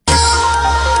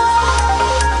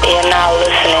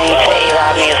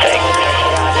AraabMuzik.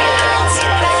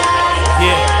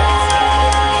 Yeah,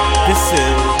 this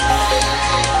is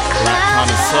Black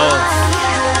Connoisseurs.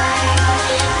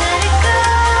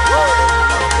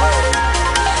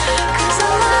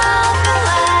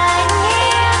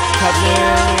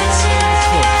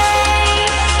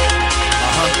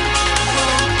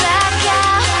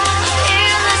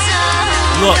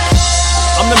 Look,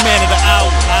 I'm the man of the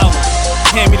hour.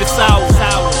 Hand me the sour.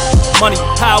 Money,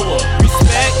 power,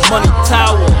 respect, money,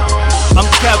 tower. I'm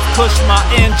Kev Kush, my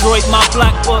Android, my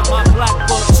black book.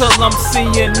 Till I'm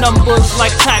seeing numbers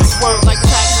like tax work.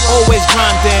 Always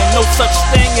grinding, no such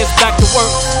thing as back to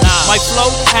work. My flow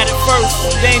had it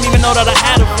first, they ain't even know that I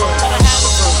had a verse.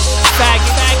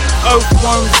 Faggot,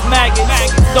 earthworms,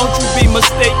 maggots. Don't you be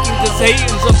mistaken, cause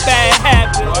hating's a bad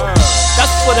habit.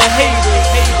 That's for the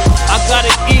haters. I gotta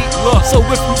eat, look. So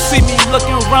if you see me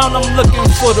looking around, I'm looking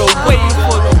for the wave.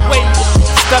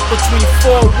 Step between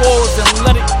four walls and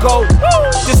let it go.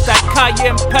 This that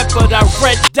cayenne pepper, that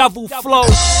red devil flow.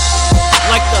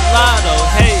 Like the lotto,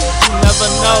 hey, you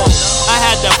never know. I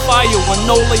had that fire when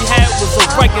all they had was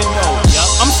oregano.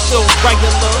 I'm still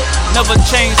regular, never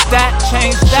changed that.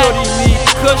 Shorty need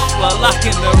kush, well I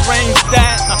can arrange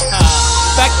that.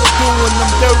 Back to doing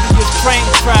them dirtiest train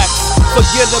tracks.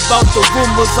 Forget about the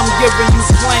rumors, I'm giving you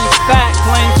plain fact.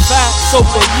 So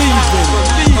believe in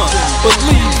it,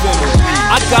 believe in it.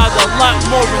 I got a lot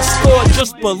more in store,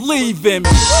 just believe in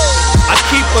me. I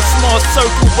keep a small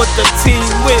circle, but the team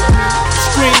with me.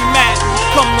 Scream at me,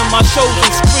 come to my shows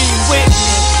and scream with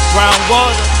me. Brown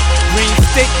water, green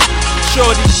stick,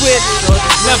 shorty with it.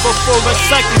 Never for a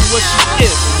second what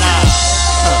she is,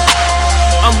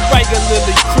 I'm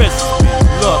regularly crispy.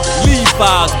 Look,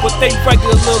 Levi's, but they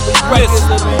regularly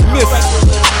miss.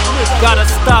 Gotta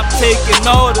stop taking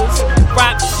orders.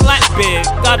 Rap flatbed,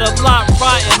 got a lot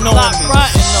riding on me.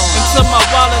 Until my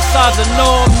wallet size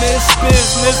enormous,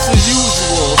 business as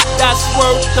usual. That's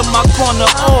worth to my corner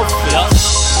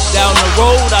office. Down the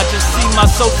road, I just see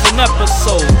myself in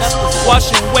episodes.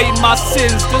 Washing away my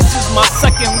sins, this is my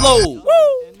second load.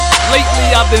 Lately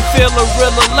I've been feeling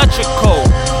real electrical.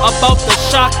 About to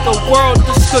shock the world,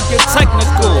 this could get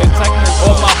technical.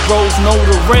 All my bros know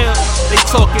the real. They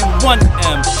talking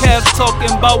 1M, Kev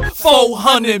talking about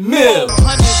 400 mil.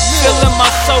 Feeling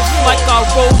myself like I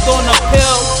rolled on a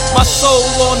pill. My soul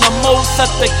on the most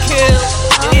at the kill.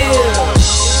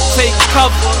 Take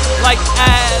cover like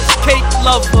ass, cake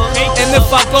lover. And if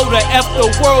I go to F the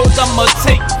world, I'ma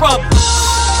take rubber.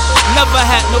 Never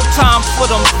had no time for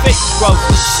them fake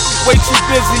brothers. Way too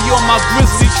busy on my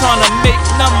grizzly trying to make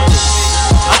numbers.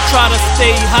 I try to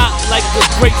stay hot like a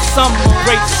great summer.